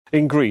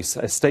In Greece,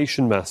 a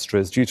station master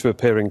is due to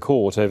appear in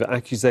court over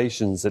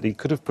accusations that he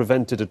could have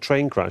prevented a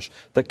train crash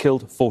that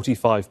killed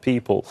 45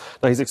 people.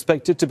 Now, he's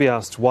expected to be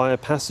asked why a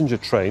passenger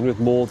train with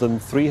more than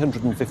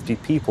 350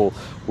 people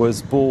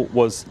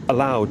was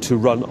allowed to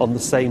run on the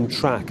same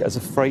track as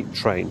a freight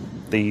train.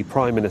 The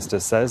Prime Minister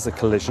says the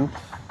collision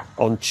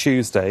on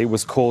Tuesday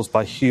was caused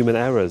by human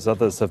errors.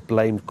 Others have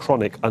blamed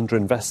chronic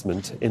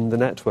underinvestment in the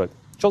network.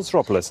 John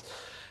Soropoulos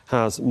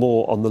has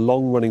more on the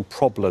long-running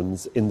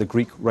problems in the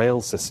Greek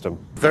rail system.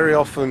 Very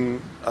often,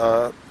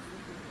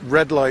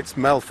 red lights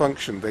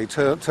malfunction. They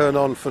turn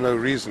on for no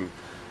reason.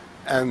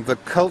 And the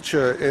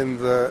culture in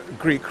the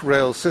Greek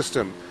rail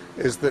system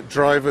is that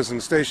drivers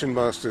and station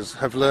masters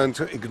have learned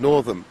to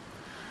ignore them.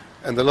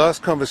 And the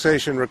last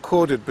conversation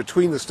recorded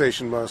between the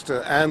station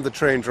master and the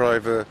train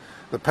driver,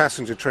 the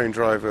passenger train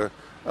driver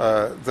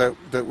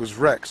that was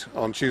wrecked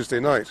on Tuesday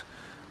night,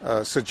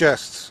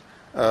 suggests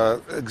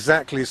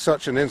exactly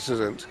such an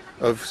incident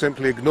of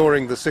simply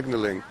ignoring the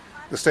signalling.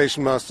 The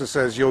station master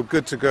says, "You're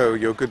good to go,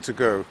 you're good to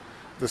go."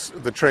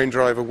 The train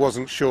driver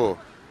wasn't sure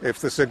if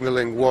the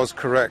signalling was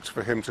correct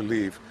for him to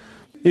leave.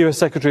 US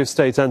Secretary of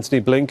State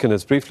Antony Blinken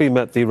has briefly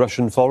met the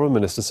Russian Foreign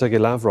Minister Sergei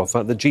Lavrov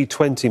at the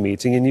G20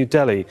 meeting in New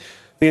Delhi.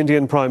 The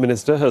Indian Prime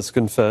Minister has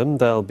confirmed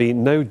there'll be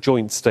no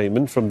joint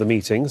statement from the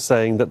meeting,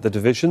 saying that the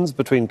divisions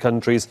between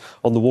countries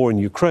on the war in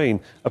Ukraine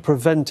are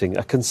preventing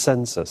a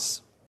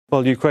consensus.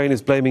 Well, Ukraine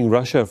is blaming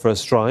Russia for a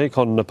strike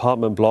on an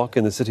apartment block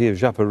in the city of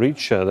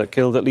Zaporizhzhia that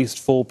killed at least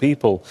 4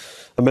 people.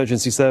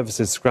 Emergency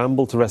services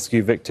scrambled to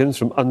rescue victims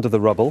from under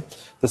the rubble.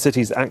 The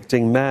city's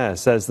acting mayor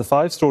says the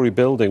 5-story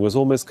building was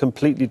almost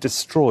completely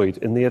destroyed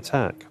in the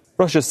attack.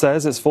 Russia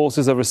says its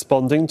forces are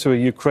responding to a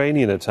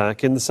Ukrainian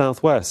attack in the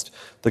southwest.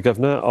 The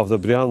governor of the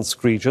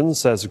Bryansk region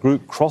says a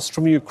group crossed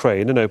from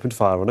Ukraine and opened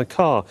fire on a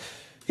car.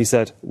 He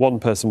said 1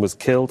 person was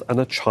killed and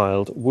a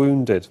child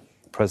wounded.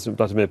 President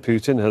Vladimir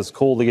Putin has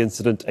called the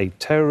incident a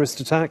terrorist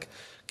attack.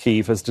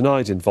 Kyiv has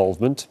denied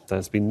involvement.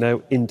 There's been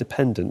no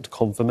independent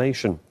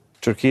confirmation.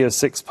 Turkey's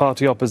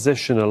 6-party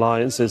opposition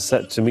alliance is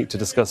set to meet to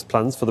discuss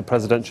plans for the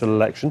presidential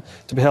election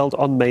to be held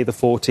on May the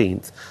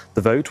 14th.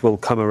 The vote will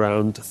come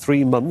around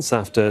 3 months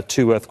after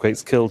 2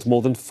 earthquakes killed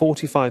more than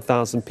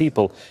 45,000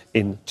 people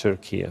in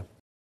Turkey.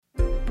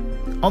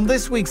 On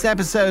this week's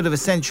episode of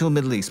Essential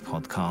Middle East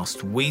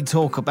Podcast, we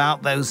talk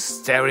about those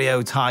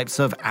stereotypes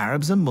of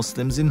Arabs and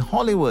Muslims in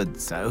Hollywood,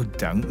 so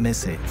don't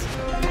miss it.